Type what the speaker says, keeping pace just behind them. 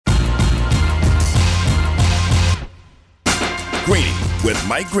Greeny with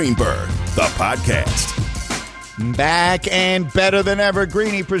Mike Greenberg, the podcast. Back and better than ever.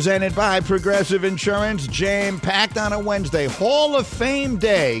 Greeny presented by Progressive Insurance. Jam-packed on a Wednesday. Hall of Fame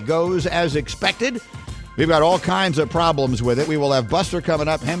Day goes as expected. We've got all kinds of problems with it. We will have Buster coming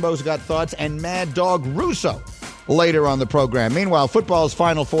up. Hembo's got thoughts. And Mad Dog Russo later on the program. Meanwhile, football's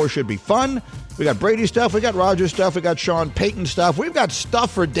Final Four should be fun. We got Brady stuff. We got Rodgers stuff. We got Sean Payton stuff. We've got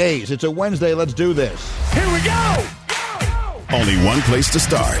stuff for days. It's a Wednesday. Let's do this. Here we go! Only one place to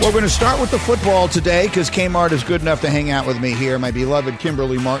start. We're going to start with the football today because Kmart is good enough to hang out with me here, my beloved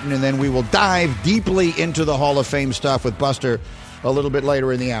Kimberly Martin, and then we will dive deeply into the Hall of Fame stuff with Buster a little bit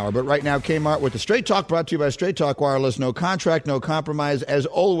later in the hour. But right now, Kmart with the Straight Talk, brought to you by Straight Talk Wireless. No contract, no compromise. As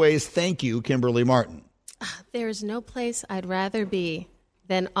always, thank you, Kimberly Martin. There is no place I'd rather be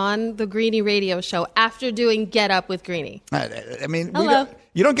than on the Greeny radio show after doing Get Up with Greeny. I mean, hello.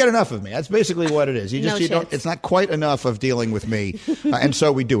 You don't get enough of me. That's basically what it is. It's not quite enough of dealing with me, and so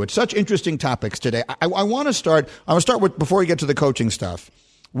we do it. Such interesting topics today. I want to start. I want to start with, before we get to the coaching stuff,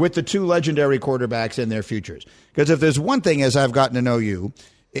 with the two legendary quarterbacks and their futures. Because if there's one thing, as I've gotten to know you,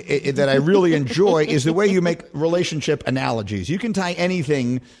 that I really enjoy is the way you make relationship analogies. You can tie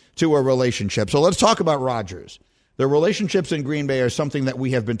anything to a relationship. So let's talk about Rodgers. The relationships in Green Bay are something that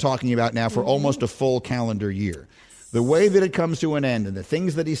we have been talking about now for almost a full calendar year. The way that it comes to an end and the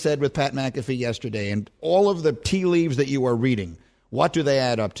things that he said with Pat McAfee yesterday and all of the tea leaves that you are reading, what do they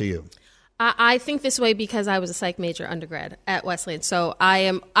add up to you? I think this way because I was a psych major undergrad at Wesleyan. So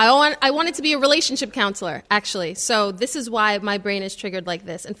I wanted to be a relationship counselor, actually. So this is why my brain is triggered like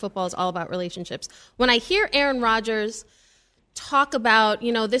this, and football is all about relationships. When I hear Aaron Rodgers talk about,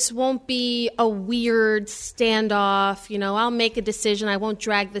 this won't be a weird standoff, I'll make a decision, I won't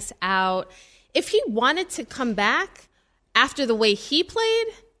drag this out. If he wanted to come back after the way he played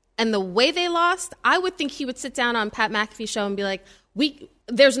and the way they lost, I would think he would sit down on Pat McAfee's show and be like,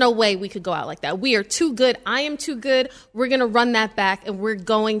 there's no way we could go out like that. We are too good. I am too good. We're going to run that back, and we're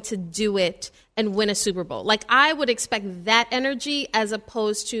going to do it and win a Super Bowl. Like, I would expect that energy as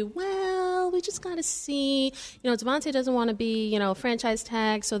opposed to, we just got to see, Devontae doesn't want to be, franchise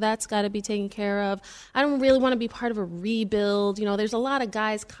tag, so that's got to be taken care of. I don't really want to be part of a rebuild. There's a lot of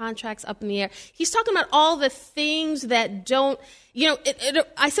guys' contracts up in the air. He's talking about all the things that don't,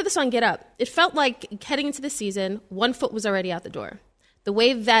 I said this on Get Up. It felt like heading into the season, one foot was already out the door. The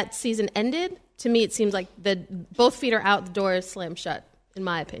way that season ended, to me, it seems like both feet are out, the door is slammed shut, in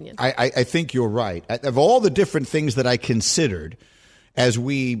my opinion. I think you're right. Of all the different things that I considered as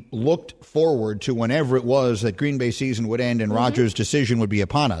we looked forward to whenever it was that Green Bay season would end and Rodgers' decision would be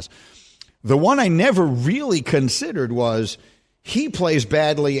upon us, the one I never really considered was he plays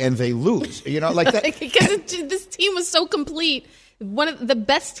badly and they lose. Like that. Because this team was so complete, one of the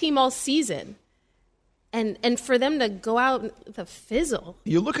best team all season. And for them to go out with a fizzle.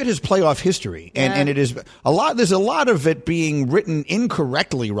 You look at his playoff history, and it is a lot. There's a lot of it being written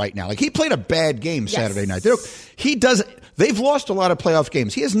incorrectly right now. Like, he played a bad game Saturday night. They've lost a lot of playoff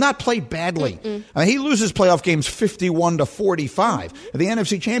games. He has not played badly. He loses playoff games 51-45. The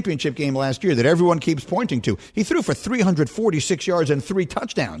NFC Championship game last year that everyone keeps pointing to, he threw for 346 yards and 3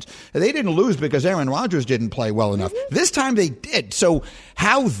 touchdowns. They didn't lose because Aaron Rodgers didn't play well enough. This time they did. So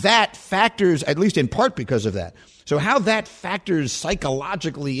how that factors, at least in part because of that, so how that factors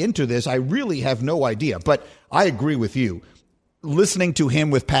psychologically into this, I really have no idea. But I agree with you. Listening to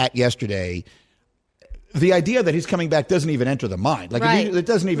him with Pat yesterday, the idea that he's coming back doesn't even enter the mind. Like, it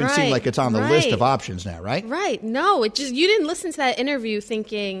doesn't even seem like it's on the list of options now, right? Right. No, you didn't listen to that interview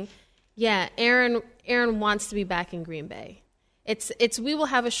thinking, Aaron wants to be back in Green Bay. We will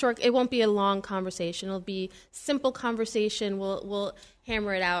have it won't be a long conversation. It'll be simple conversation. We'll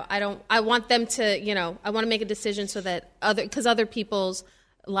hammer it out. I want them to, I want to make a decision so that because other people's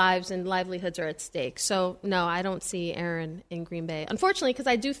lives and livelihoods are at stake. So no, I don't see Aaron in Green Bay. Unfortunately, because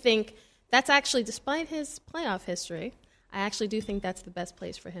I do think that's actually, despite his playoff history, I actually do think that's the best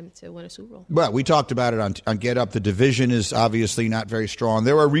place for him to win a Super Bowl. Well, we talked about it on Get Up. The division is obviously not very strong.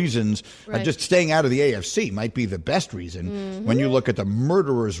 There are reasons. Just staying out of the AFC might be the best reason when you look at the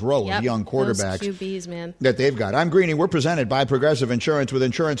murderer's row of young quarterbacks. Those QBs, man. That they've got. I'm Greeny. We're presented by Progressive Insurance, with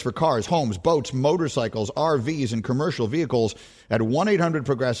insurance for cars, homes, boats, motorcycles, RVs, and commercial vehicles at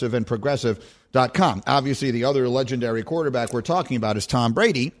 1-800-PROGRESSIVE and Progressive.com. Obviously, the other legendary quarterback we're talking about is Tom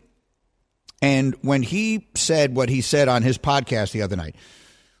Brady. And when he said what he said on his podcast the other night,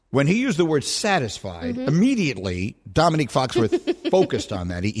 when he used the word satisfied, immediately Dominique Foxworth focused on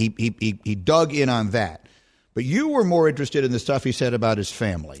that. He dug in on that. But you were more interested in the stuff he said about his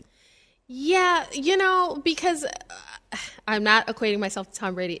family. Yeah, because I'm not equating myself to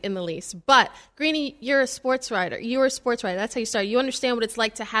Tom Brady in the least. But, Greeny, you're a sports writer. You're a sports writer. That's how you started. You understand what it's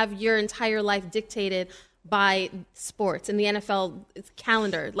like to have your entire life dictated by sports and the NFL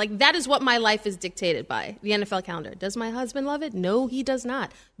calendar. Like, that is what my life is dictated by, the NFL calendar. Does my husband love it? No, he does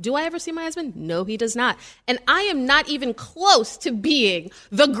not. Do I ever see my husband? No, he does not. And I am not even close to being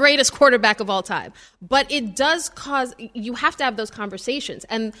the greatest quarterback of all time. But it does cause, you have to have those conversations.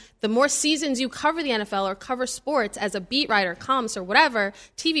 And the more seasons you cover the NFL or cover sports as a beat writer, comms or whatever,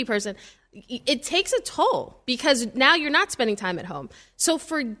 TV person, it takes a toll because now you're not spending time at home. So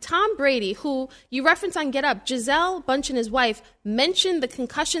for Tom Brady, who you reference on Get Up, Gisele Bündchen, his wife, mentioned the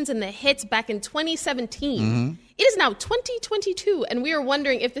concussions and the hits back in 2017. Mm-hmm. It is now 2022, and we are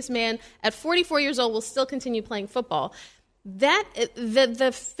wondering if this man at 44 years old will still continue playing football. That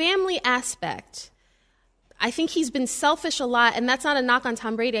the family aspect, I think he's been selfish a lot, and that's not a knock on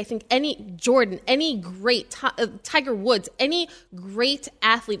Tom Brady. I think any Jordan, any great Tiger Woods, any great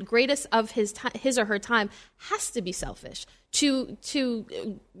athlete, greatest of his or her time, has to be selfish to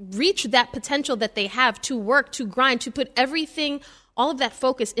reach that potential that they have, to work, to grind, to put everything, all of that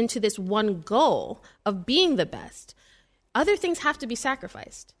focus into this one goal of being the best. Other things have to be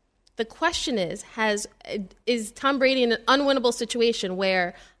sacrificed. The question is Tom Brady in an unwinnable situation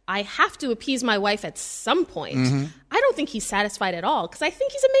where I have to appease my wife at some point? Mm-hmm. I don't think he's satisfied at all because I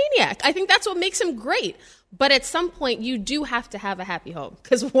think he's a maniac. I think that's what makes him great. But at some point, you do have to have a happy home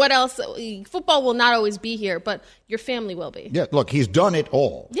because what else? Football will not always be here, but your family will be. Yeah, look, he's done it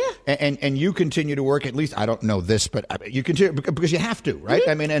all. Yeah. And you continue to work, at least, I don't know this, but you continue because you have to, right? Mm-hmm.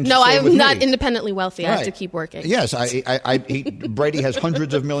 I mean, and no, I'm not independently wealthy. Right. I have to keep working. Yes, Brady has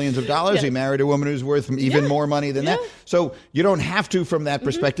hundreds of millions of dollars. Yes. He married a woman who's worth even more money than that. So you don't have to from that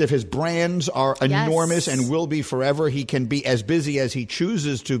perspective. His brands are enormous and will be forever. He can be as busy as he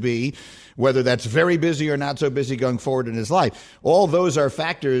chooses to be, whether that's very busy or not so busy going forward in his life. All those are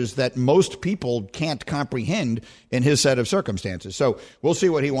factors that most people can't comprehend in his set of circumstances. So we'll see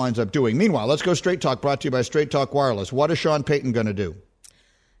what he winds up doing. Meanwhile, let's go Straight Talk, brought to you by Straight Talk Wireless. What is Sean Payton going to do?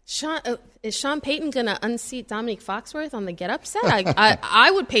 Is Sean Payton going to unseat Dominique Foxworth on the Get Up set?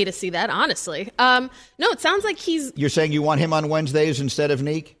 I would pay to see that, honestly. No, it sounds like he's... You're saying you want him on Wednesdays instead of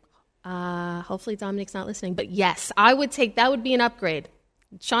Neek? Hopefully Dominique's not listening. But yes, I would take... That would be an upgrade.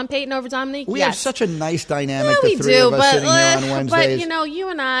 Sean Payton over Dominique? We have such a nice dynamic, the three of us sitting here on Wednesdays. But, you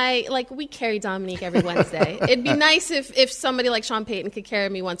and I, we carry Dominique every Wednesday. It'd be nice if somebody like Sean Payton could carry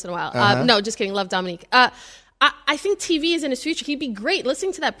me once in a while. No, just kidding. Love Dominique. I think TV is in his future. He'd be great.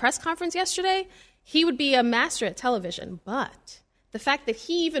 Listening to that press conference yesterday, he would be a master at television. But the fact that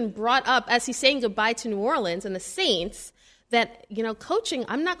he even brought up, as he's saying goodbye to New Orleans and the Saints, that, coaching,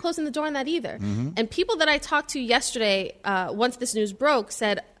 I'm not closing the door on that either. Mm-hmm. And people that I talked to yesterday, once this news broke,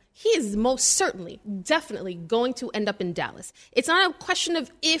 said he is most certainly, definitely going to end up in Dallas. It's not a question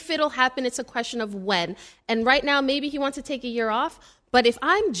of if it'll happen, it's a question of when. And right now, maybe he wants to take a year off. But if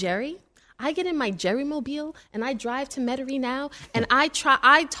I'm Jerry, I get in my Jerry-mobile and I drive to Metairie now and I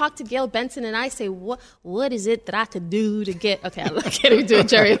talk to Gail Benson and I say, what is it that I could do to get, okay, I can't even do a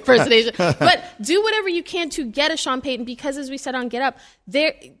Jerry impersonation, but do whatever you can to get a Sean Payton because as we said on Get Up,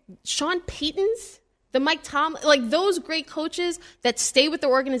 Sean Payton's, the Mike Tomlin, those great coaches that stay with their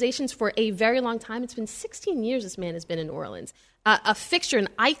organizations for a very long time. It's been 16 years this man has been in New Orleans, a fixture, an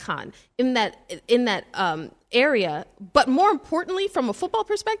icon in that area. But more importantly, from a football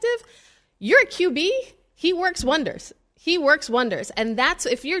perspective, you're a QB, he works wonders. He works wonders. And that's,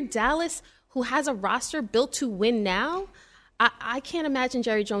 if you're Dallas, who has a roster built to win now, I can't imagine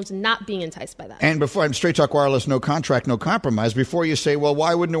Jerry Jones not being enticed by that. And before I'm Straight Talk Wireless, no contract, no compromise. Before you say, well,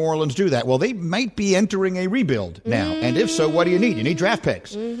 why would New Orleans do that? Well, they might be entering a rebuild now. Mm-hmm. And if so, what do you need? You need draft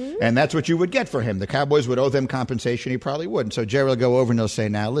picks. Mm-hmm. And that's what you would get for him. The Cowboys would owe them compensation. He probably wouldn't. So Jerry will go over and he'll say,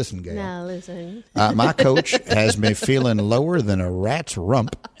 now listen, Gail. Now listen. My coach has me feeling lower than a rat's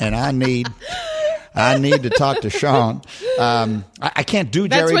rump, and I need to talk to Sean. I can't do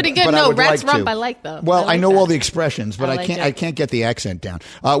Jerry. That's pretty good. But no, I would rat's like rump. to. I like though. Well, I know that. all the expressions, but I can't get the accent down.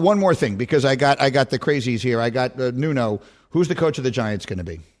 One more thing, because I got the crazies here. I got Nuno. Who's the coach of the Giants going to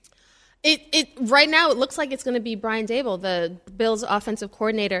be? It right now it looks like it's going to be Brian Daboll, the Bills' offensive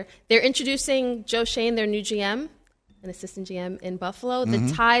coordinator. They're introducing Joe Schoen, their new GM, an assistant GM in Buffalo.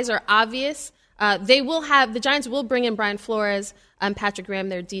 The ties are obvious. The Giants will bring in Brian Flores. Patrick Graham,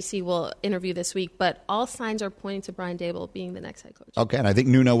 their DC, will interview this week, but all signs are pointing to Brian Daboll being the next head coach. Okay, and I think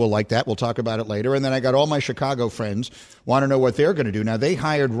Nuno will like that. We'll talk about it later. And then I got all my Chicago friends want to know what they're going to do. Now, they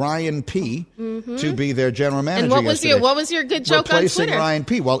hired Ryan P. to be their general manager. And what was your good joke on Twitter? Replacing Ryan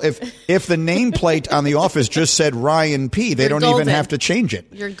P. Well, if the nameplate on the office just said Ryan P., they don't even have to change it.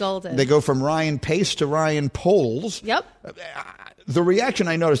 You're golden. They go from Ryan Pace to Ryan Poles. Yep. The reaction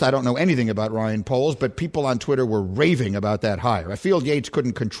I noticed, I don't know anything about Ryan Poles, but people on Twitter were raving about that hire. I feel Yates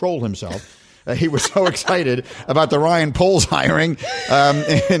couldn't control himself. He was so excited about the Ryan Poles hiring.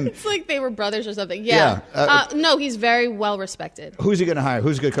 It's like they were brothers or something. Yeah. No, he's very well respected. Who's he going to hire?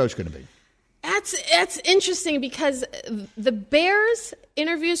 Who's the good coach going to be? That's interesting because the Bears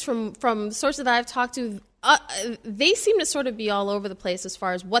interviews from sources that I've talked to, they seem to sort of be all over the place as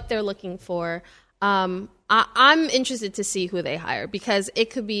far as what they're looking for. I'm interested to see who they hire because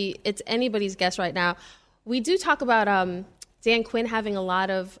it's anybody's guess right now. We do talk about Dan Quinn having a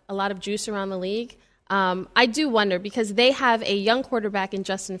lot of juice around the league. I do wonder because they have a young quarterback in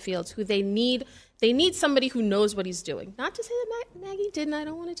Justin Fields who they need somebody who knows what he's doing. Not to say that Matt Nagy didn't. I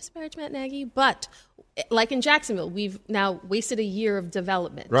don't want to disparage Matt Nagy, but like in Jacksonville, we've now wasted a year of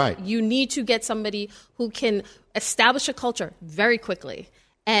development. Right. You need to get somebody who can establish a culture very quickly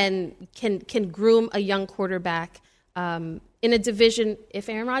and can groom a young quarterback in a division, if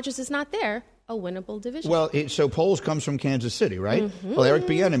Aaron Rodgers is not there, a winnable division. Well, so Poles comes from Kansas City, right? Mm-hmm. Well, Eric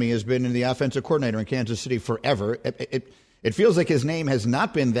Bieniemy has been the offensive coordinator in Kansas City forever. It feels like his name has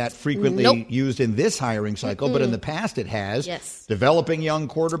not been that frequently used in this hiring cycle, but in the past it has. Yes. Developing young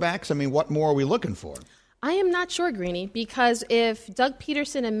quarterbacks, I mean, what more are we looking for? I am not sure, Greeny, because if Doug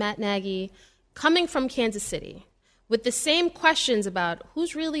Peterson and Matt Nagy, coming from Kansas City, with the same questions about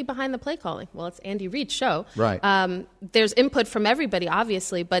who's really behind the play calling. Well, it's Andy Reid's show. Right. There's input from everybody,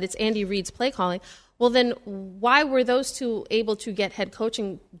 obviously, but it's Andy Reid's play calling. Well, then why were those two able to get head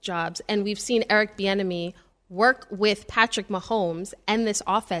coaching jobs? And we've seen Eric Bieniemy work with Patrick Mahomes and this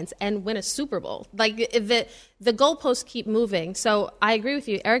offense and win a Super Bowl. Like the goalposts keep moving. So I agree with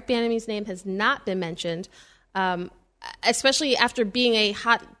you. Eric Bieniemy's name has not been mentioned, especially after being a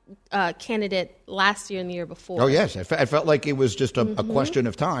hot candidate last year and the year before. Oh, yes. I felt like it was just a question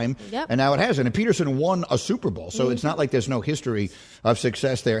of time, and now it has. And Peterson won a Super Bowl, so it's not like there's no history of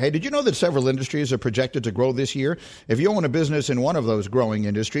success there. Hey, did you know that several industries are projected to grow this year? If you own a business in one of those growing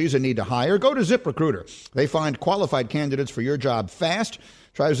industries and need to hire, go to ZipRecruiter. They find qualified candidates for your job fast.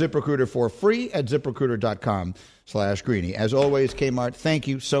 Try ZipRecruiter for free at ZipRecruiter.com/Greeny. As always, Kmart, thank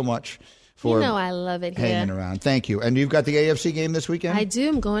you so much for I love it hanging around. Thank you. And you've got the AFC game this weekend? I do.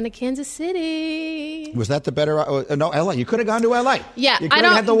 I'm going to Kansas City. Was that the better? No, LA. You could have gone to LA. Yeah, you could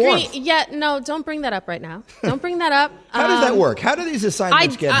have had the warmth. No, don't bring that up right now. Don't bring that up. How does that work? How do these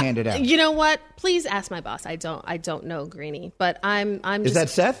assignments get handed out? You know what? Please ask my boss. I don't know, Greeny, but I'm. Is that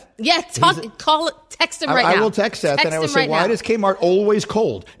Seth? Yeah, text him right now. I will text Seth, and I will say, why does Kmart always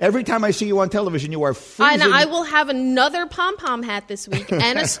cold? Every time I see you on television, you are freezing. I will have another pom-pom hat this week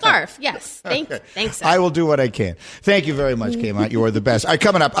and a scarf. Yes, thanks, Seth. I will do what I can. Thank you very much, Kmart. You are the best. All right,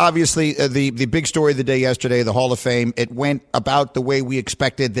 coming up, obviously, the big story of the day yesterday, the Hall of Fame. It went about the way we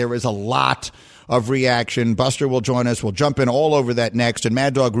expected. There is a lot of reaction. Buster will join us. We'll jump in all over that next. And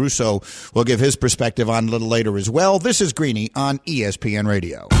Mad Dog Russo will give his perspective on a little later as well. This is Greeny on ESPN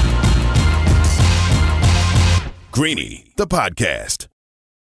Radio. Greeny, the podcast.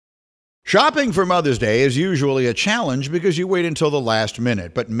 Shopping for Mother's Day is usually a challenge because you wait until the last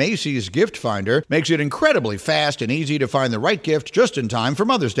minute, but Macy's Gift Finder makes it incredibly fast and easy to find the right gift just in time for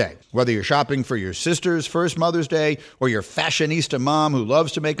Mother's Day. Whether you're shopping for your sister's first Mother's Day or your fashionista mom who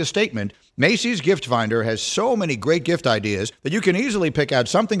loves to make a statement, Macy's Gift Finder has so many great gift ideas that you can easily pick out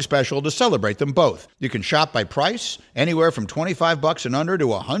something special to celebrate them both. You can shop by price, anywhere from $25 and under to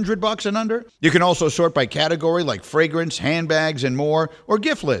 $100 and under. You can also sort by category like fragrance, handbags, and more, or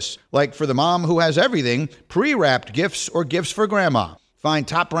gift lists, like for the mom who has everything, pre-wrapped gifts or gifts for grandma. Find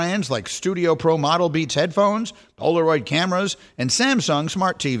top brands like Studio Pro Model Beats headphones, Polaroid cameras, and Samsung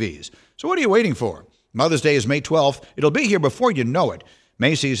smart TVs. So what are you waiting for? Mother's Day is May 12th. It'll be here before you know it.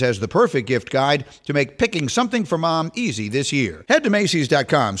 Macy's has the perfect gift guide to make picking something for mom easy this year. Head to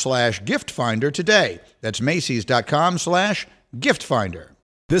Macys.com/gift finder today. That's Macys.com/gift finder.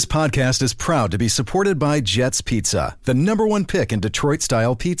 This podcast is proud to be supported by Jets Pizza, the #1 pick in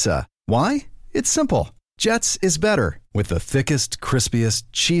Detroit-style pizza. Why? It's simple. Jets is better. With the thickest, crispiest,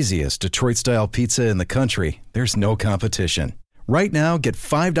 cheesiest Detroit-style pizza in the country, there's no competition. Right now, get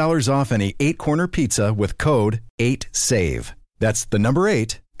 $5 off any 8-corner pizza with code 8SAVE. That's the number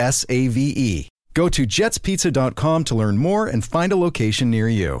 8, SAVE. Go to jetspizza.com to learn more and find a location near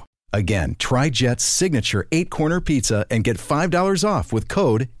you. Again, try Jet's signature 8-corner pizza and get $5 off with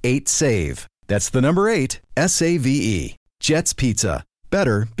code 8SAVE. That's the number 8, SAVE. Jet's Pizza.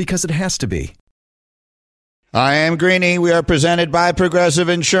 Better because it has to be. I am Greeny. We are presented by Progressive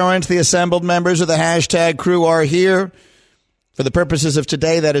Insurance. The assembled members of the hashtag crew are here. For the purposes of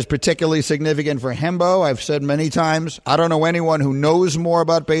today, that is particularly significant for Hembo. I've said many times, I don't know anyone who knows more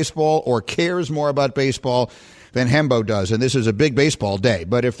about baseball or cares more about baseball than Hembo does. And this is a big baseball day.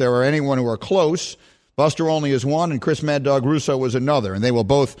 But if there are anyone who are close, Buster Olney is one and Chris Mad Dog Russo is another. And they will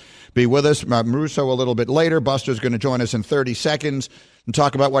both be with us. Russo a little bit later. Buster's going to join us in 30 seconds and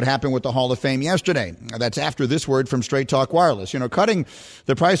talk about what happened with the Hall of Fame yesterday. That's after this word from Straight Talk Wireless. You know, cutting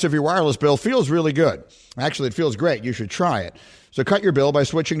the price of your wireless bill feels really good. Actually, it feels great. You should try it. So cut your bill by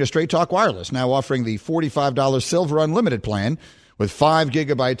switching to Straight Talk Wireless, now offering the $45 Silver Unlimited plan with 5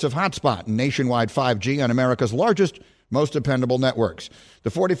 gigabytes of hotspot and nationwide 5G on America's largest, most dependable networks.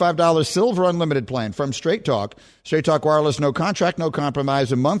 The $45 Silver Unlimited plan from Straight Talk. Straight Talk Wireless, no contract, no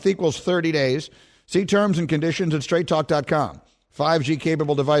compromise. A month equals 30 days. See terms and conditions at straighttalk.com. 5G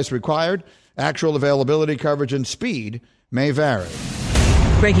capable device required. Actual availability, coverage, and speed may vary.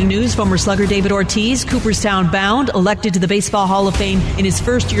 Breaking news, former slugger David Ortiz, Cooperstown bound, elected to the Baseball Hall of Fame in his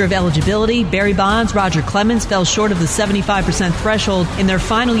first year of eligibility. Barry Bonds, Roger Clemens fell short of the 75% threshold in their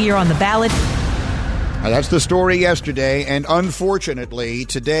final year on the ballot. That's the story yesterday, and unfortunately,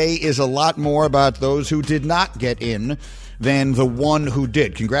 today is a lot more about those who did not get in than the one who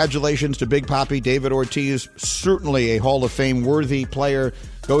did. Congratulations to Big Papi David Ortiz, certainly a Hall of Fame worthy player,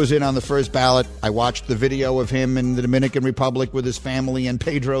 goes in on the first ballot. I watched the video of him in the Dominican Republic with his family and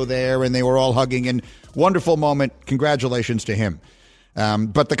Pedro there, and they were all hugging, and wonderful moment. Congratulations to him.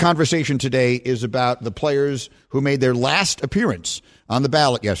 But the conversation today is about the players who made their last appearance on the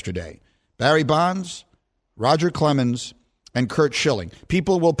ballot yesterday. Barry Bonds, Roger Clemens, and Curt Schilling.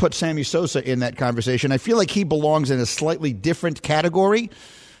 People will put Sammy Sosa in that conversation. I feel like he belongs in a slightly different category.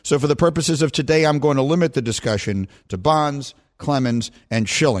 So for the purposes of today, I'm going to limit the discussion to Bonds, Clemens, and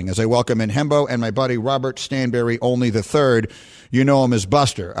Schilling as I welcome in Hembo and my buddy Robert Stanberry Olney III. You know him as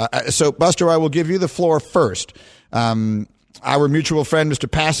Buster. So, Buster, I will give you the floor first. Our mutual friend,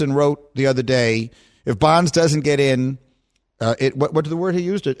 Mr. Passon, wrote the other day, if Bonds doesn't get in, what's the word he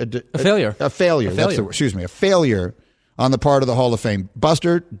used? A failure. A failure. That's the word. Excuse me. A failure on the part of the Hall of Fame.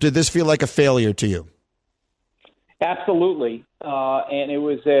 Buster, did this feel like a failure to you? Absolutely. And it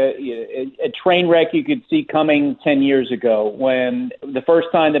was a train wreck you could see coming 10 years ago when the first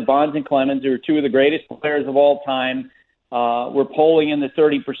time that Bonds and Clemens, who are two of the greatest players of all time, were polling in the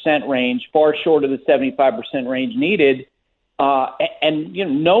 30% range, far short of the 75% range needed. And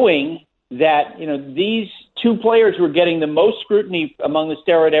knowing that, these two players were getting the most scrutiny among the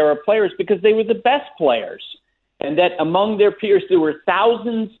steroid era players because they were the best players. And that among their peers, there were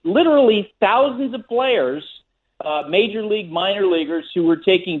thousands, literally thousands of players, major league, minor leaguers who were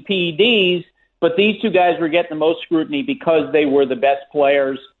taking PEDs, but these two guys were getting the most scrutiny because they were the best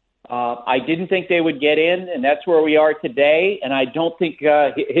players. I didn't think they would get in, and that's where we are today. And I don't think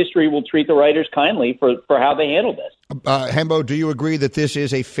history will treat the writers kindly for how they handled this. Hembo, do you agree that this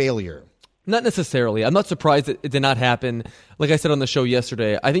is a failure? Not necessarily. I'm not surprised that it did not happen. Like I said on the show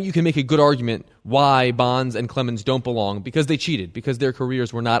yesterday, I think you can make a good argument why Bonds and Clemens don't belong, because they cheated, because their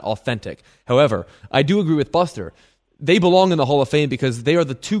careers were not authentic. However, I do agree with Buster. They belong in the Hall of Fame because they are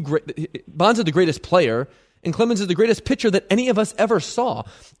the two great. Bonds is the greatest player, and Clemens is the greatest pitcher that any of us ever saw.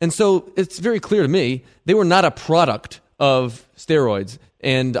 And so it's very clear to me they were not a product of steroids.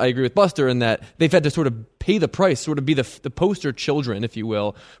 And I agree with Buster in that they've had to sort of pay the price, sort of be the poster children, if you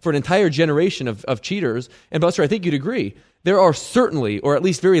will, for an entire generation of cheaters. And Buster, I think you'd agree. There are certainly, or at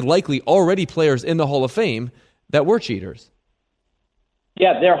least very likely, already players in the Hall of Fame that were cheaters.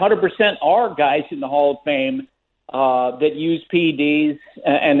 Yeah, there 100% are guys in the Hall of Fame that use PEDs.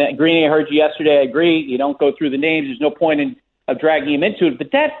 And that, Greeny, I heard you yesterday. I agree. You don't go through the names. There's no point of dragging him into it.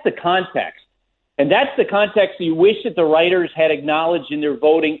 But that's the context. And that's the context you wish that the writers had acknowledged in their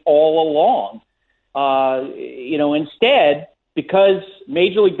voting all along. Instead, because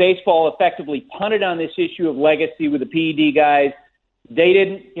Major League Baseball effectively punted on this issue of legacy with the PED guys, they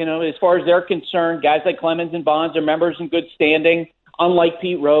didn't, as far as they're concerned, guys like Clemens and Bonds are members in good standing, unlike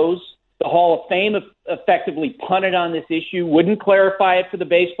Pete Rose. The Hall of Fame effectively punted on this issue, wouldn't clarify it for the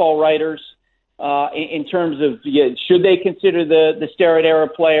baseball writers in terms of should they consider the steroid era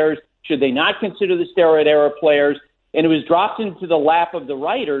players, should they not consider the steroid era players? And it was dropped into the lap of the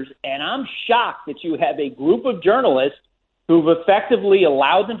writers. And I'm shocked that you have a group of journalists who've effectively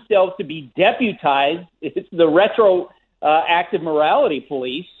allowed themselves to be deputized. It's the retroactive morality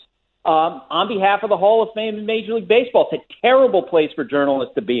police on behalf of the Hall of Fame in Major League Baseball. It's a terrible place for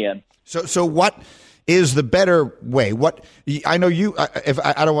journalists to be in. So what is the better way? What I know you. If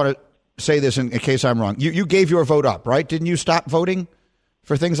I don't want to say this in case I'm wrong, you gave your vote up, right? Didn't you stop voting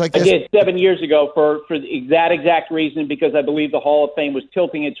for things like this? I did 7 years ago for that exact reason, because I believe the Hall of Fame was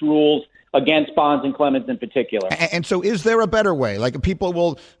tilting its rules against Bonds and Clemens in particular. And so is there a better way? Like people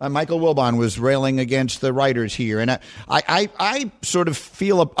will, Michael Wilbon was railing against the writers here. And I sort of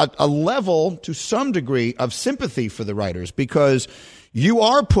feel a level to some degree of sympathy for the writers, because you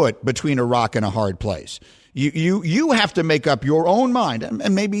are put between a rock and a hard place. You have to make up your own mind,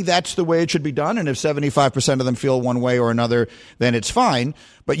 and maybe that's the way it should be done. And if 75% of them feel one way or another, then it's fine.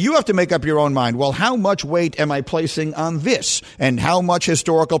 But you have to make up your own mind. Well, how much weight am I placing on this? And how much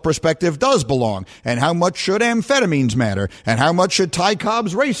historical perspective does belong? And how much should amphetamines matter? And how much should Ty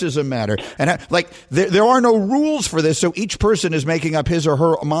Cobb's racism matter? And there are no rules for this, so each person is making up his or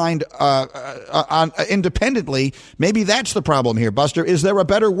her mind independently. Maybe that's the problem here, Buster. Is there a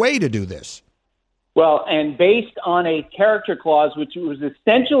better way to do this? Well, and based on a character clause, which was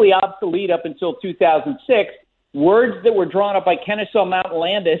essentially obsolete up until 2006, words that were drawn up by Kennesaw Mountain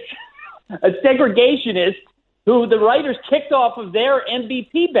Landis, a segregationist who the writers kicked off of their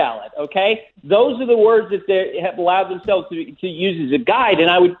MVP ballot, okay? Those are the words that they have allowed themselves to use as a guide. And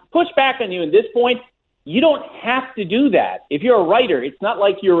I would push back on you at this point. You don't have to do that. If you're a writer, it's not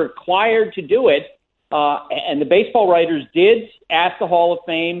like you're required to do it. And the baseball writers did ask the Hall of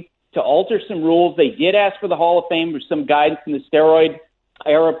Fame to alter some rules. They did ask for the Hall of Fame for some guidance from the steroid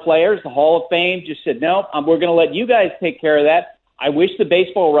era players. The Hall of Fame just said, no, we're going to let you guys take care of that. I wish the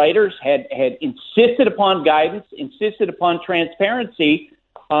baseball writers had insisted upon guidance, insisted upon transparency.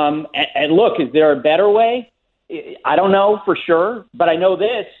 And look, is there a better way? I don't know for sure, but I know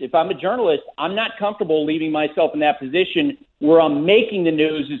this. If I'm a journalist, I'm not comfortable leaving myself in that position where I'm making the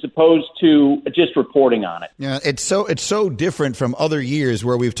news as opposed to just reporting on it. Yeah, it's so different from other years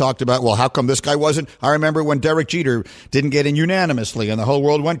where we've talked about, well, how come this guy wasn't? I remember when Derek Jeter didn't get in unanimously and the whole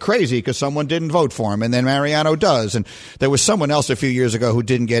world went crazy because someone didn't vote for him, and then Mariano does. And there was someone else a few years ago who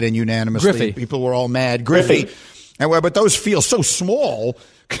didn't get in unanimously. Griffey. People were all mad. Griffey. But those feel so small,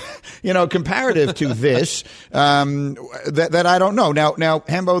 comparative to this, that I don't know. Now,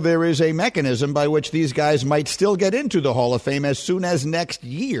 Hembo, there is a mechanism by which these guys might still get into the Hall of Fame as soon as next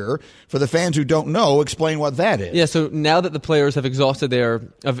year. For the fans who don't know, explain what that is. Yeah, so now that the players have exhausted their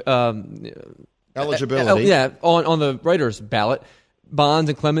eligibility. On the writers' ballot,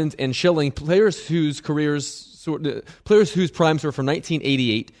 Bonds and Clemens and Schilling, players whose primes were from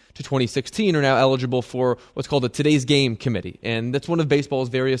 1988 to 2016 are now eligible for what's called the Today's Game Committee. And that's one of baseball's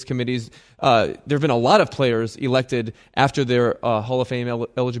various committees. There have been a lot of players elected after their Hall of Fame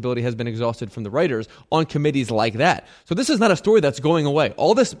eligibility has been exhausted from the writers on committees like that. So this is not a story that's going away.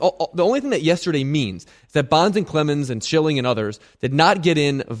 The only thing that yesterday means is that Bonds and Clemens and Schilling and others did not get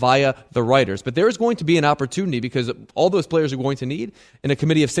in via the writers. But there is going to be an opportunity, because all those players are going to need in a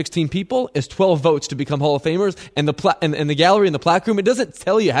committee of 16 people is 12 votes to become Hall of Famers. And the gallery and the plaque room, it doesn't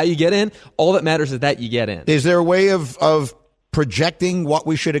tell you how you get in. All that matters is that you get in. Is there a way of projecting what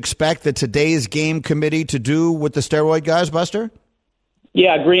we should expect the Today's Game Committee to do with the steroid guys, Buster?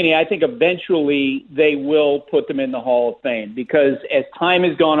 Yeah, Greeny, I think eventually they will put them in the Hall of Fame, because as time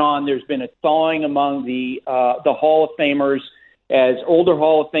has gone on, there's been a thawing among the Hall of Famers as older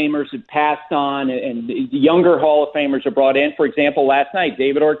Hall of Famers have passed on and the younger Hall of Famers are brought in. For example, last night,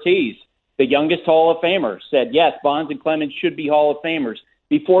 David Ortiz, the youngest Hall of Famer, said, yes, Bonds and Clemens should be Hall of Famers.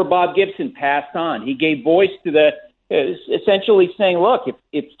 Before Bob Gibson passed on, he gave voice to the essentially saying, look,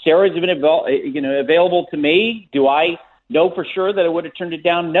 if steroids have been available to me, do I know for sure that I would have turned it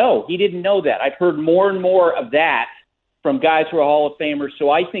down? No, he didn't know that. I've heard more and more of that from guys who are Hall of Famers. So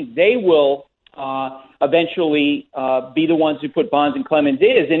I think they will eventually be the ones who put Bonds and Clemens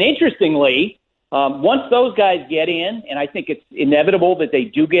in. And interestingly, once those guys get in, and I think it's inevitable that they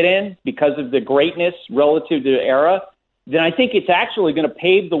do get in because of the greatness relative to the era, then I think it's actually going to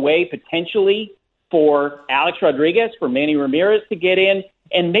pave the way potentially for Alex Rodriguez, for Manny Ramirez to get in,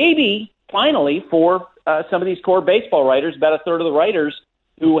 and maybe finally for some of these core baseball writers, about a third of the writers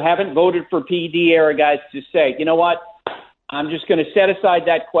who haven't voted for PED era guys, to say, you know what, I'm just going to set aside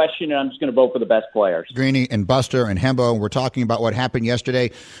that question and I'm just going to vote for the best players. Greeny and Buster and Hembo, we're talking about what happened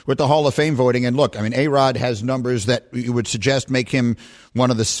yesterday with the Hall of Fame voting. And look, I mean, A-Rod has numbers that you would suggest make him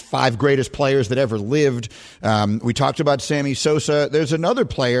one of the 5 greatest players that ever lived. We talked about Sammy Sosa. There's another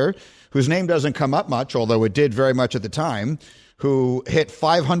player whose name doesn't come up much, although it did very much at the time, who hit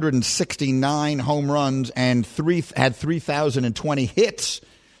 569 home runs and had 3,020 hits.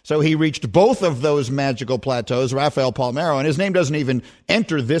 So he reached both of those magical plateaus, Rafael Palmeiro, and his name doesn't even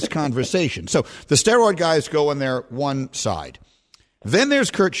enter this conversation. So the steroid guys go on their one side. Then there's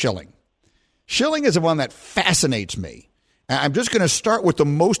Curt Schilling. Schilling is the one that fascinates me. I'm just going to start with the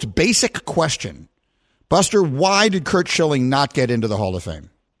most basic question. Buster, why did Curt Schilling not get into the Hall of Fame?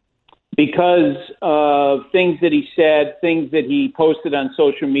 Because of things that he said, things that he posted on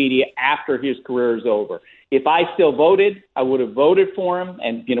social media after his career is over. If I still voted, I would have voted for him.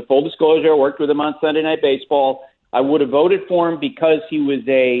 And, full disclosure, I worked with him on Sunday Night Baseball. I would have voted for him because he was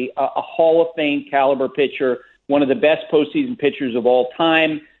a Hall of Fame caliber pitcher, one of the best postseason pitchers of all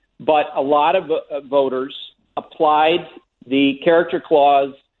time. But a lot of voters applied the character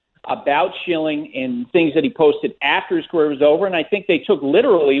clause about Schilling and things that he posted after his career was over. And I think they took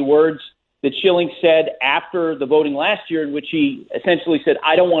literally words that Schilling said after the voting last year, in which he essentially said,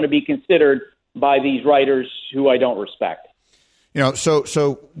 I don't want to be considered by these writers who I don't respect.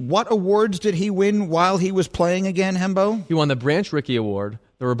 So what awards did he win while he was playing again, Hembo? He won the Branch Rickey Award,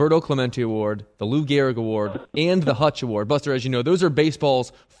 the Roberto Clemente Award, the Lou Gehrig Award, and the Hutch Award. Buster, as you know, those are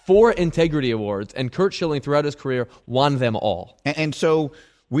baseball's 4 integrity awards, and Curt Schilling, throughout his career, won them all. And so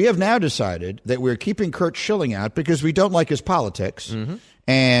we have now decided that we're keeping Curt Schilling out because we don't like his politics. Mm-hmm.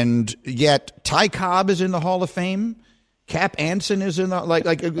 And yet Ty Cobb is in the Hall of Fame. Cap Anson is in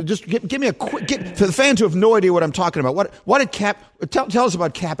the just give me a quick for the fans who have no idea what I'm talking about. What did Cap tell us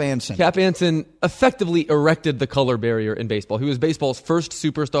about Cap Anson? Cap Anson effectively erected the color barrier in baseball. He was baseball's first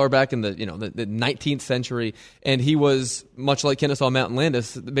superstar back in the 19th century, and he was, much like Kennesaw Mountain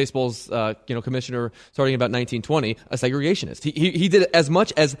Landis, baseball's commissioner starting about 1920, a segregationist. He did as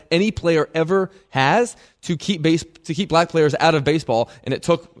much as any player ever has to keep black players out of baseball, and it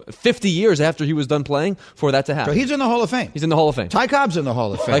took 50 years after he was done playing for that to happen. So he's in the Hall of Fame. He's in the Hall of Fame. Ty Cobb's in the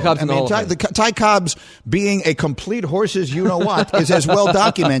Hall of Fame. Ty Cobb's in the Hall of Fame. Ty Cobb's being a complete horse's you-know-what is as well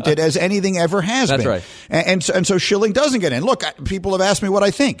documented as anything ever has been. That's right. And so Schilling doesn't get in. Look, people have asked me what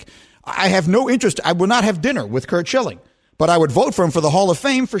I think. I have no interest. I will not have dinner with Curt Schilling, but I would vote for him for the Hall of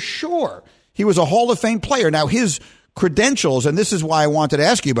Fame for sure. He was a Hall of Fame player. Now, his credentials, and this is why I wanted to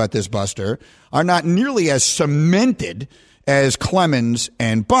ask you about this, Buster, are not nearly as cemented as Clemens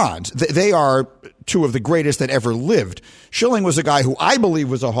and Bonds. They are two of the greatest that ever lived. Schilling was a guy who I believe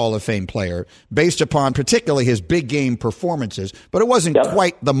was a Hall of Fame player based upon particularly his big game performances, but it wasn't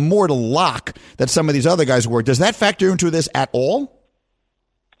quite the mortal lock that some of these other guys were. Does that factor into this at all?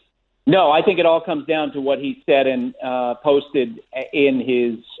 No, I think it all comes down to what he said and posted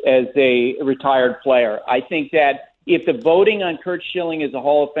as a retired player. I think that if the voting on Curt Schilling as a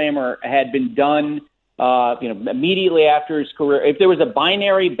Hall of Famer had been done immediately after his career, if there was a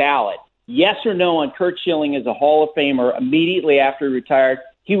binary ballot, yes or no on Curt Schilling as a Hall of Famer immediately after he retired,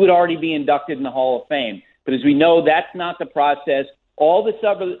 he would already be inducted in the Hall of Fame. But as we know, that's not the process. All this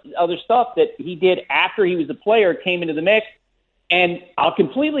other stuff that he did after he was a player came into the mix. And I'll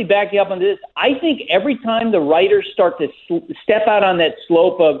completely back you up on this. I think every time the writers start to step out on that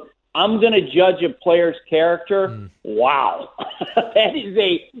slope of, I'm going to judge a player's character, wow, that is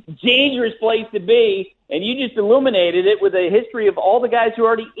a dangerous place to be. And you just illuminated it with a history of all the guys who are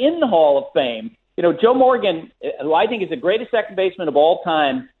already in the Hall of Fame. Joe Morgan, who I think is the greatest second baseman of all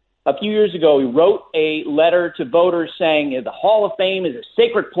time, a few years ago, he wrote a letter to voters saying the Hall of Fame is a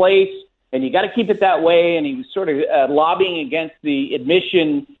sacred place, and you got to keep it that way. And he was sort of lobbying against the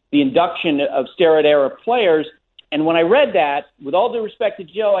induction of steroid-era players. And when I read that, with all due respect to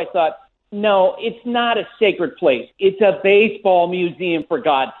Joe, I thought, no, it's not a sacred place. It's a baseball museum, for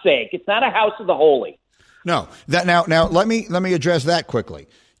God's sake. It's not a house of the holy. No. Now let me address that quickly.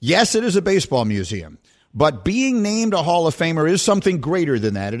 Yes, it is a baseball museum. But being named a Hall of Famer is something greater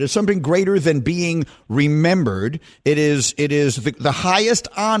than that. It is something greater than being remembered. It is the highest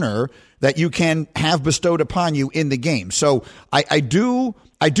honor that you can have bestowed upon you in the game. So I do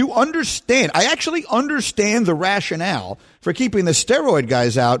understand. I actually understand the rationale for keeping the steroid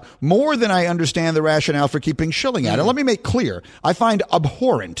guys out more than I understand the rationale for keeping Schilling out. And let me make clear, I find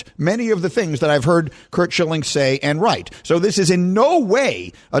abhorrent many of the things that I've heard Curt Schilling say and write. So this is in no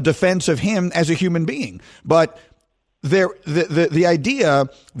way a defense of him as a human being. But the idea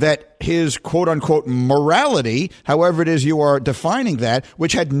that his quote-unquote morality, however it is you are defining that,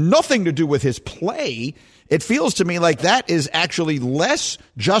 which had nothing to do with his play, it feels to me like that is actually less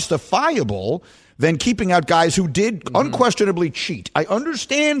justifiable than keeping out guys who did unquestionably cheat. I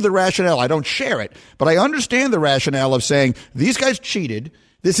understand the rationale. I don't share it, but I understand the rationale of saying these guys cheated.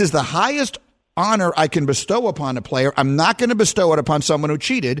 This is the highest honor I can bestow upon a player. I'm not going to bestow it upon someone who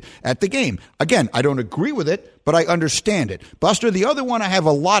cheated at the game. Again, I don't agree with it, but I understand it. Buster, the other one I have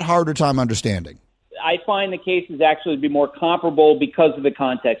a lot harder time understanding. I find the cases actually to be more comparable because of the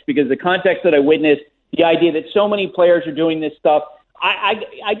context. Because the context that I witnessed, the idea that so many players are doing this stuff,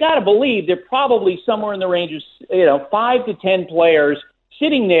 I got to believe they're probably somewhere in the range of 5 to 10 players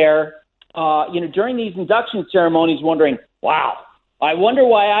sitting there, during these induction ceremonies, wondering, "Wow, I wonder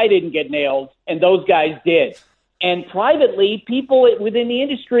why I didn't get nailed and those guys did." And privately, people within the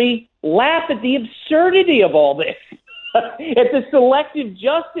industry laugh at the absurdity of all this, at the selective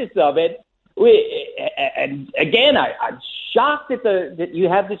justice of it. And again, I'm shocked that you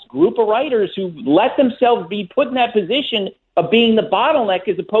have this group of writers who let themselves be put in that position of being the bottleneck,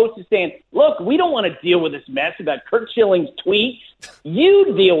 as opposed to saying, "Look, we don't want to deal with this mess about Curt Schilling's tweets.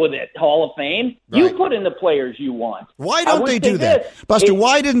 You deal with it, Hall of Fame. You put in the players you want." Why don't they do that, Buster?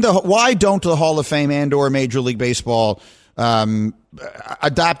 Why don't the Hall of Fame and/or Major League Baseball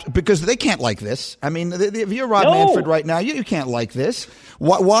adopt? Because they can't like this. I mean, if you're Rob Manfred right now, you can't like this.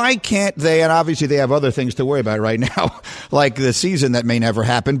 Why can't they? And obviously, they have other things to worry about right now, like the season that may never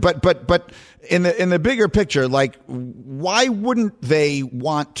happen. But in the bigger picture, like, why wouldn't they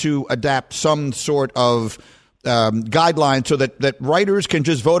want to adapt some sort of guideline so that writers can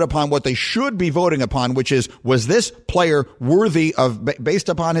just vote upon what they should be voting upon, which is, was this player worthy of, based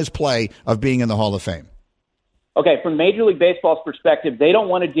upon his play, of being in the Hall of Fame? Okay, from Major League Baseball's perspective, they don't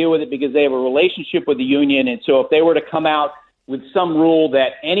want to deal with it because they have a relationship with the union. And so if they were to come out with some rule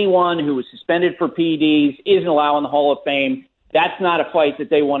that anyone who was suspended for PEDs isn't allowed in the Hall of Fame, that's not a fight that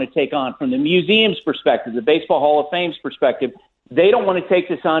they want to take on. From the museum's perspective, the Baseball Hall of Fame's perspective, they don't want to take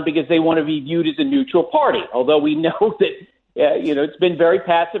this on because they want to be viewed as a neutral party. Although we know that it's been very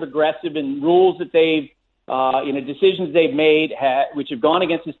passive aggressive, and rules that they've decisions they've made which have gone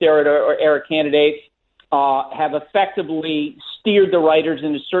against the steroid era candidates have effectively steered the writers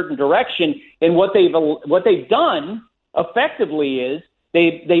in a certain direction. And what they've done effectively is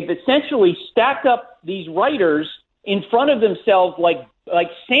they've essentially stacked up these writers in front of themselves like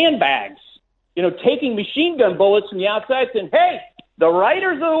sandbags, taking machine gun bullets from the outside, saying, "Hey, the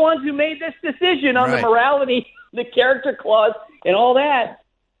writers are the ones who made this decision on the morality, the character clause, and all that."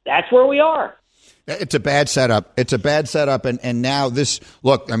 That's where we are. It's a bad setup. And now this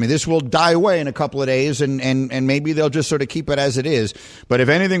will die away in a couple of days, and maybe they'll just sort of keep it as it is. But if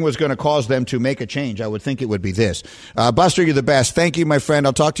anything was going to cause them to make a change, I would think it would be this. Buster, you're the best. Thank you, my friend.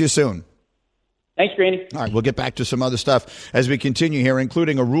 I'll talk to you soon. Thanks, Granny. All right, we'll get back to some other stuff as we continue here,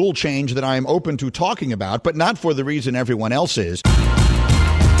 including a rule change that I am open to talking about, but not for the reason everyone else is.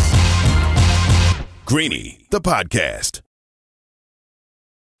 Greeny, the podcast.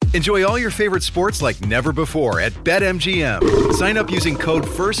 Enjoy all your favorite sports like never before at BetMGM. Sign up using code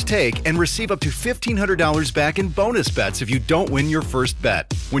FIRSTTAKE and receive up to $1,500 back in bonus bets if you don't win your first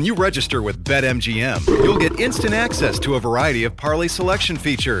bet. When you register with BetMGM, you'll get instant access to a variety of parlay selection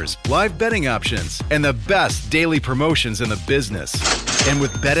features, live betting options, and the best daily promotions in the business. And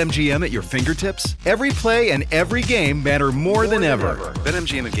with BetMGM at your fingertips, every play and every game matter more than ever.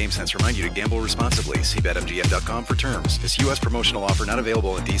 BetMGM and GameSense remind you to gamble responsibly. See BetMGM.com for terms. This U.S. promotional offer not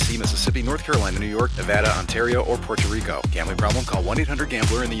available in D.C., Mississippi, North Carolina, New York, Nevada, Ontario, or Puerto Rico. Gambling problem? Call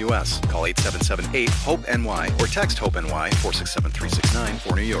 1-800-GAMBLER in the U.S. Call 877-8-HOPE-NY or text HOPE-NY 467-369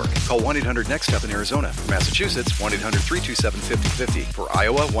 for New York. Call 1-800-NEXT-STEP in Arizona. For Massachusetts, 1-800-327-5050. For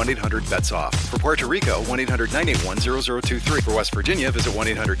Iowa, 1-800-BETS-OFF. For Puerto Rico, 1-800-981-0023. For West Virginia, visit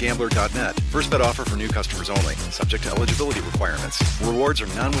 1-800-GAMBLER.net. First bet offer for new customers only. Subject to eligibility requirements. Rewards are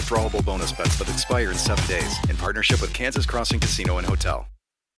non-withdrawable bonus bets that expire in 7 days. In partnership with Kansas Crossing Casino and Hotel.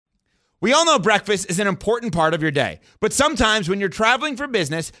 We all know breakfast is an important part of your day, but sometimes when you're traveling for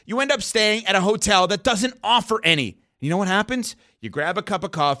business, you end up staying at a hotel that doesn't offer any. You know what happens? You grab a cup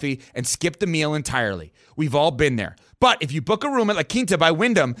of coffee and skip the meal entirely. We've all been there. But if you book a room at La Quinta by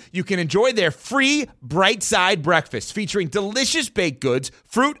Wyndham, you can enjoy their free Bright Side breakfast featuring delicious baked goods,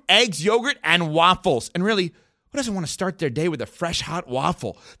 fruit, eggs, yogurt, and waffles. And really, who doesn't want to start their day with a fresh, hot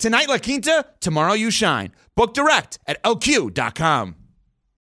waffle? Tonight, La Quinta, tomorrow you shine. Book direct at LQ.com.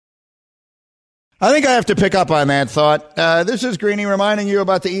 I think I have to pick up on that thought. This is Greeny reminding you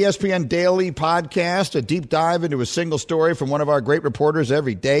about the ESPN Daily podcast, a deep dive into a single story from one of our great reporters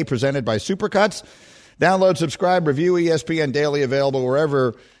every day, presented by Supercuts. Download, subscribe, review ESPN Daily, available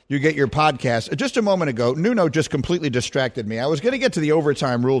wherever you get your podcasts. Just a moment ago, Nuno just completely distracted me. I was going to get to the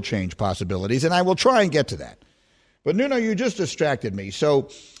overtime rule change possibilities, and I will try and get to that. But Nuno, you just distracted me. So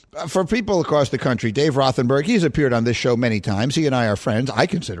for people across the country, Dave Rothenberg, he's appeared on this show many times. He and I are friends. I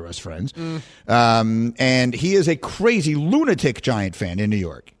consider us friends. And he is a crazy lunatic Giant fan in New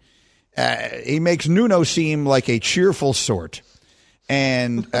York. He makes Nuno seem like a cheerful sort.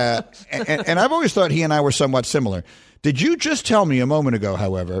 And I've always thought he and I were somewhat similar. Did you just tell me a moment ago,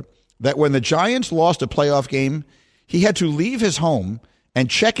 however, that when the Giants lost a playoff game, he had to leave his home and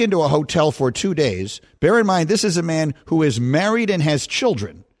check into a hotel for 2 days. Bear in mind, this is a man who is married and has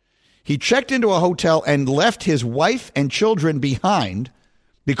children. He checked into a hotel and left his wife and children behind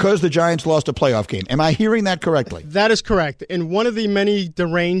because the Giants lost a playoff game. Am I hearing that correctly? That is correct. And one of the many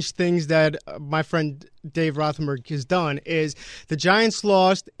deranged things that my friend Dave Rothenberg has done is the Giants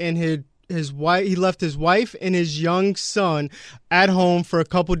lost, and his wife, he left his wife and his young son at home for a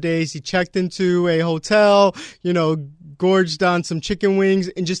couple days. He checked into a hotel, gorged on some chicken wings,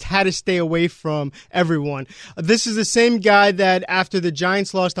 and just had to stay away from everyone. This is the same guy that after the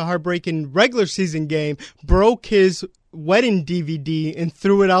Giants lost a heartbreaking regular season game, broke his wedding DVD and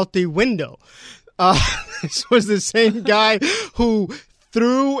threw it out the window. This was the same guy who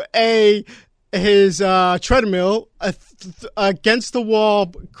threw his treadmill against the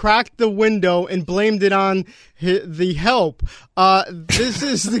wall, cracked the window, and blamed it on the help. This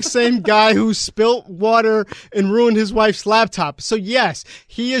is the same guy who spilt water and ruined his wife's laptop. So yes,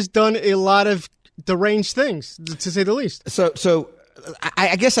 he has done a lot of deranged things, to say the least. So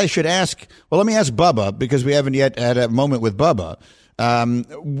I guess I should ask. Well, let me ask Bubba, because we haven't yet had a moment with Bubba.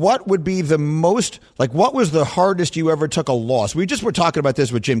 What would be the most, what was the hardest you ever took a loss? We just were talking about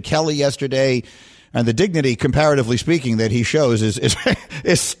this with Jim Kelly yesterday, and the dignity, comparatively speaking, that he shows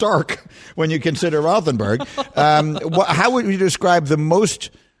is stark when you consider Rothenberg. How would you describe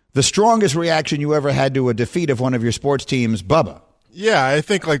the strongest reaction you ever had to a defeat of one of your sports teams, Bubba? Yeah, I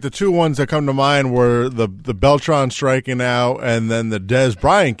think the two ones that come to mind were the Beltran striking out and then the Dez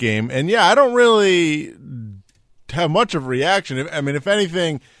Bryant game. And yeah, I don't really have much of a reaction. I mean, if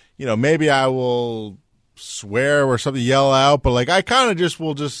anything, maybe I will swear or something, yell out, but I kind of just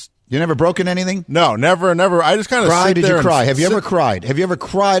will just. You never broken anything? No, never. I just kind of cry. sit Did there you cry? and Have you ever cried? Have you ever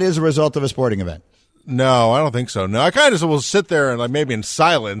cried as a result of a sporting event? No, I don't think so. No, I kind of just will sit there and maybe in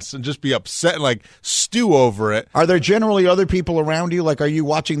silence and just be upset and stew over it. Are there generally other people around you? Are you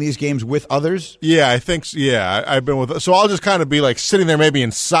watching these games with others? Yeah, I think so. Yeah, I've been with. So I'll just kind of be sitting there maybe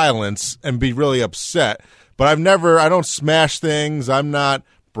in silence and be really upset. But I don't smash things. I'm not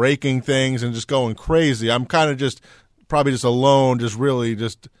breaking things and just going crazy. I'm kind of probably just alone, just really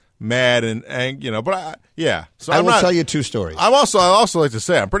just mad and but yeah. So I will tell you two stories. I also like to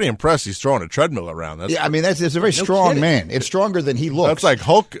say I'm pretty impressed he's throwing a treadmill around. I mean it's a very strong man. It's stronger than he looks. That's like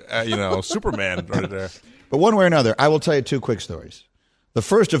Hulk, Superman right there. But one way or another, I will tell you two quick stories. The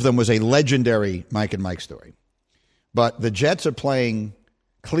first of them was a legendary Mike and Mike story. But the Jets are playing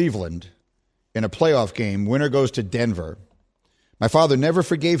Cleveland in a playoff game. Winner goes to Denver. My father never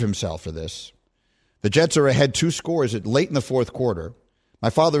forgave himself for this. The Jets are ahead 2 scores late in the fourth quarter. My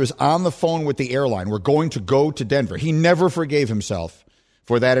father is on the phone with the airline. We're going to go to Denver. He never forgave himself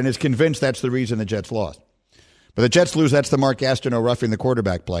for that and is convinced that's the reason the Jets lost. But the Jets lose. That's the Mark Gastineau roughing the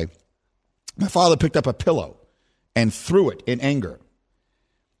quarterback play. My father picked up a pillow and threw it in anger.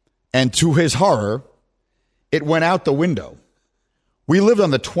 And to his horror, it went out the window. We lived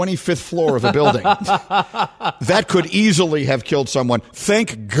on the 25th floor of a building. That could easily have killed someone.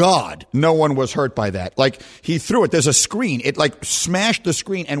 Thank God no one was hurt by that. He threw it. There's a screen. It smashed the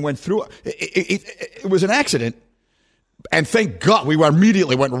screen and went through. It was an accident. And thank God we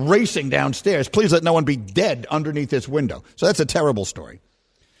immediately went racing downstairs. Please let no one be dead underneath this window. So that's a terrible story.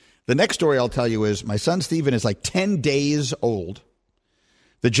 The next story I'll tell you is my son Steven is 10 days old.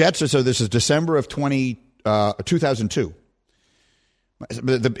 The Jets so this is December of 2002.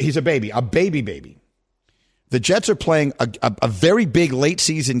 He's a baby. The Jets are playing a very big late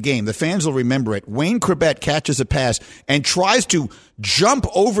season game. The fans will remember it. Wayne Corbett catches a pass and tries to jump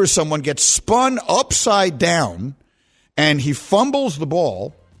over someone, gets spun upside down, and he fumbles the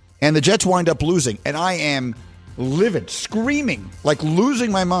ball, and the Jets wind up losing. And I am livid, screaming,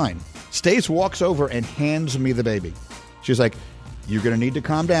 losing my mind. Stace walks over and hands me the baby. She's like, "You're going to need to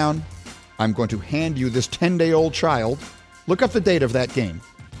calm down. I'm going to hand you this 10-day-old child." Look up the date of that game.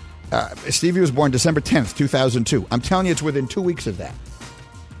 Stevie was born December 10th, 2002. I'm telling you, it's within 2 weeks of that.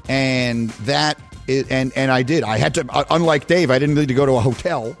 And I did. I had to, unlike Dave, I didn't need to go to a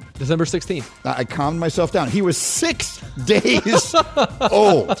hotel. December 16th. I calmed myself down. He was 6 days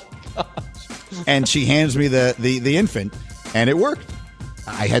old. And she hands me the infant, and it worked.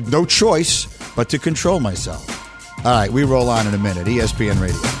 I had no choice but to control myself. All right, we roll on in a minute. ESPN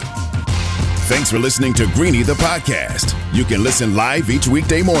Radio. Thanks for listening to Greeny the podcast. You can listen live each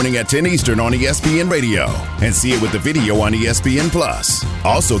weekday morning at 10 Eastern on ESPN Radio and see it with the video on ESPN Plus.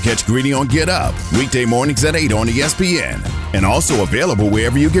 Also catch Greeny on Get Up weekday mornings at 8 on ESPN and also available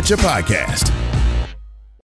wherever you get your podcast.